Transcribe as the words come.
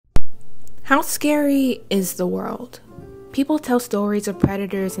How scary is the world? People tell stories of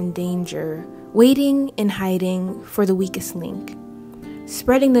predators in danger, waiting and hiding for the weakest link,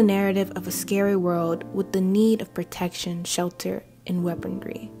 spreading the narrative of a scary world with the need of protection, shelter, and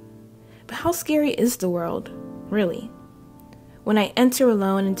weaponry. But how scary is the world, really? When I enter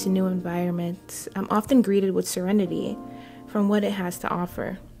alone into new environments, I'm often greeted with serenity from what it has to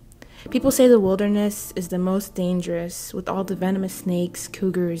offer. People say the wilderness is the most dangerous, with all the venomous snakes,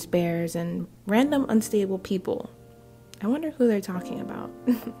 cougars, bears, and random unstable people. I wonder who they're talking about.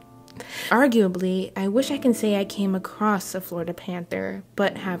 Arguably, I wish I can say I came across a Florida panther,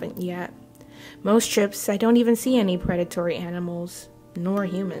 but haven't yet. Most trips, I don't even see any predatory animals, nor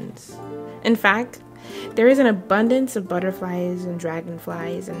humans. In fact, there is an abundance of butterflies and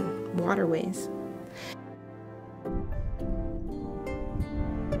dragonflies and waterways.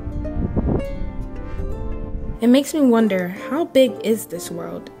 It makes me wonder, how big is this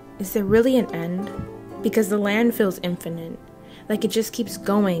world? Is there really an end? Because the land feels infinite, like it just keeps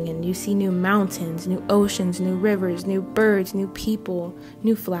going, and you see new mountains, new oceans, new rivers, new birds, new people,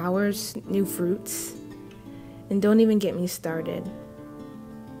 new flowers, new fruits. And don't even get me started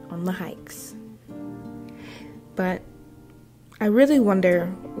on the hikes. But I really wonder,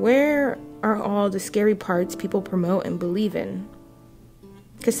 where are all the scary parts people promote and believe in?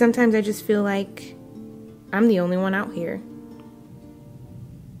 Because sometimes I just feel like I'm the only one out here,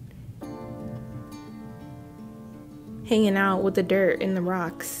 hanging out with the dirt and the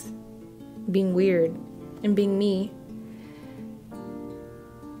rocks, being weird and being me.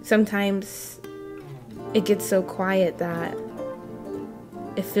 Sometimes it gets so quiet that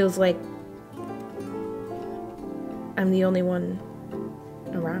it feels like I'm the only one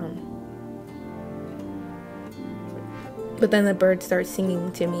around. But then the birds start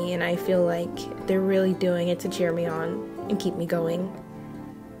singing to me, and I feel like they're really doing it to cheer me on and keep me going.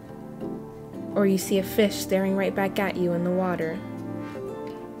 Or you see a fish staring right back at you in the water.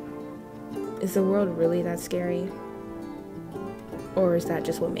 Is the world really that scary? Or is that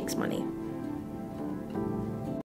just what makes money?